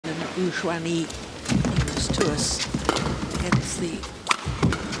Xuan brings to us against the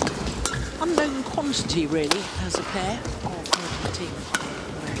unknown quantity, really, as a pair of Argentine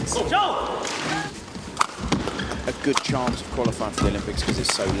players. A good chance of qualifying for the Olympics because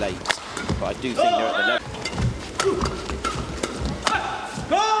it's so late, but I do think they're at the level.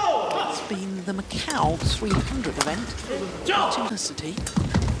 It's been the Macau 300 event. Simplicity.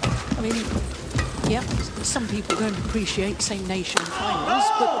 I mean, yeah, some people don't appreciate same nation finals,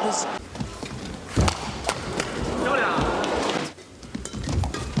 but there's...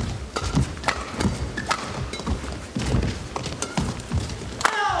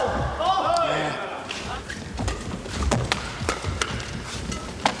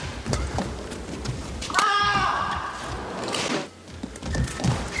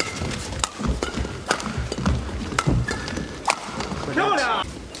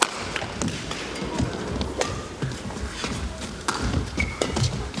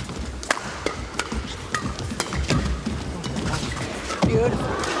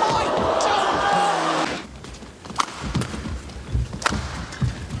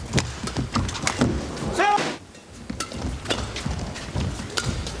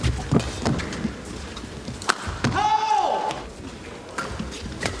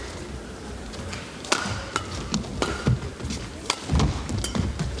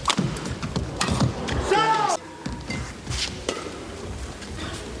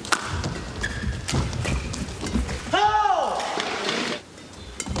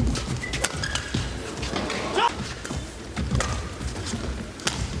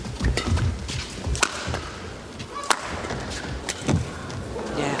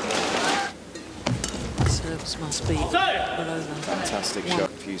 Must be below them. Fantastic shot,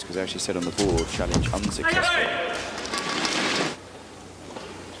 confused because I actually said on the board, challenge unsuccessful.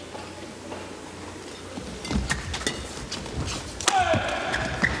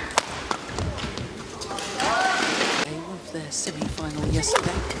 Of their semi-final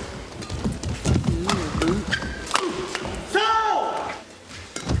yesterday.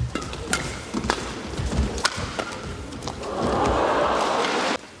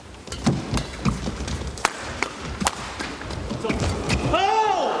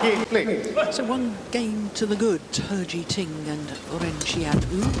 So one game to the good, He Ting and Ren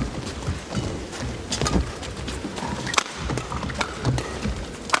Wu.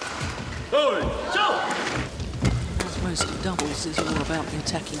 As most of doubles is all about the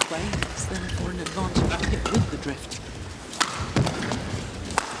attacking play, it's therefore an advantage to hit with the drift.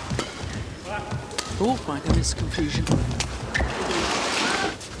 Oh, quite a misconfusion.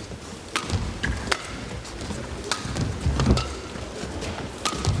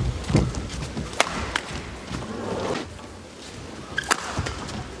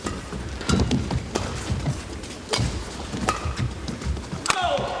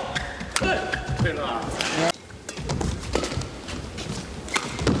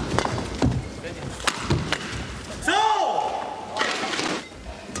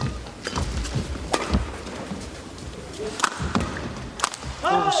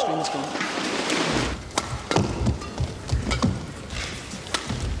 All the strings gone.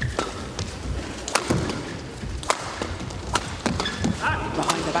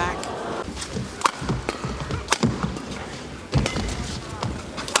 Behind the back.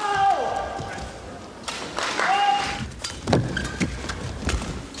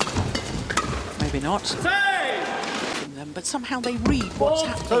 Maybe not. From them, but somehow they read what's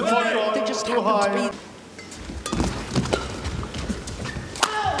happening. They just happen to be.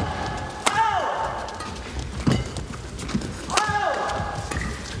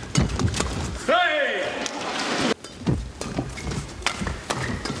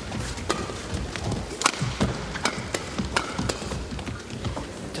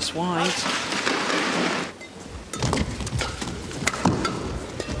 Wide.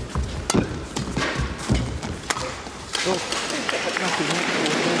 Oh, nothing.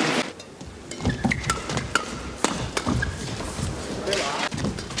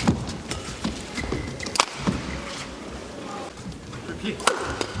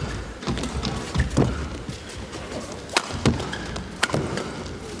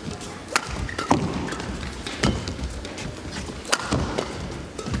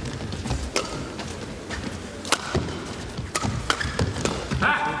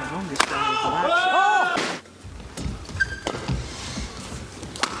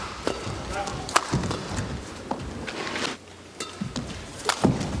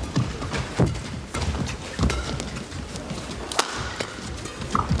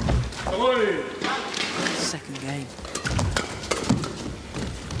 Second game.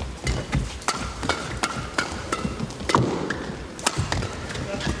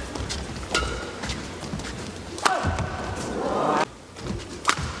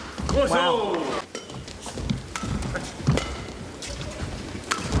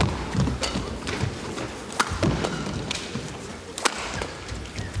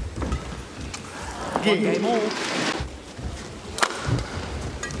 One game all.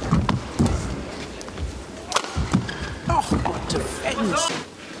 Oh, what defence!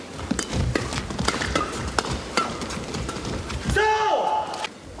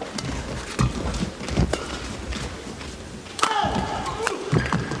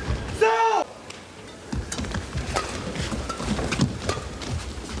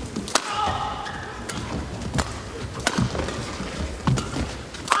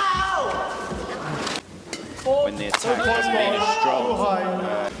 When the attack hasn't been as strong.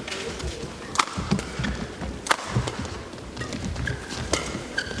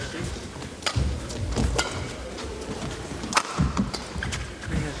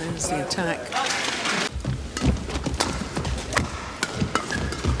 Yeah, there's the attack.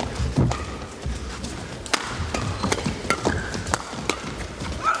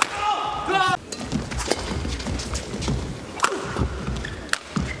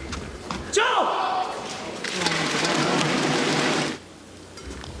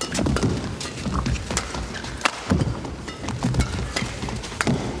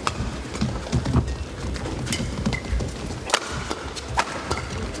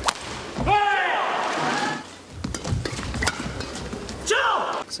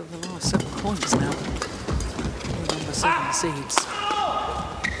 So the last 7 points now. Number 7 seeds.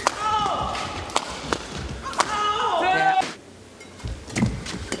 Yeah.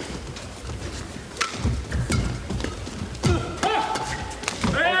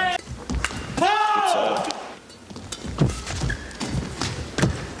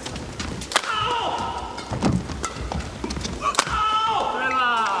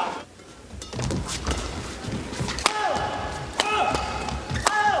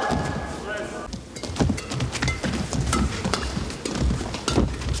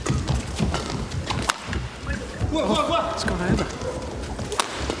 It's gone over.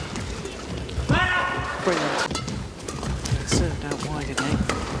 Brilliant. Served out wide again.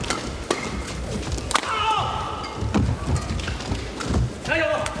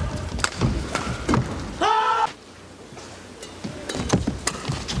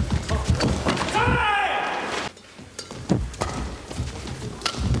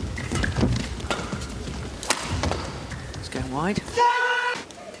 It's going wide.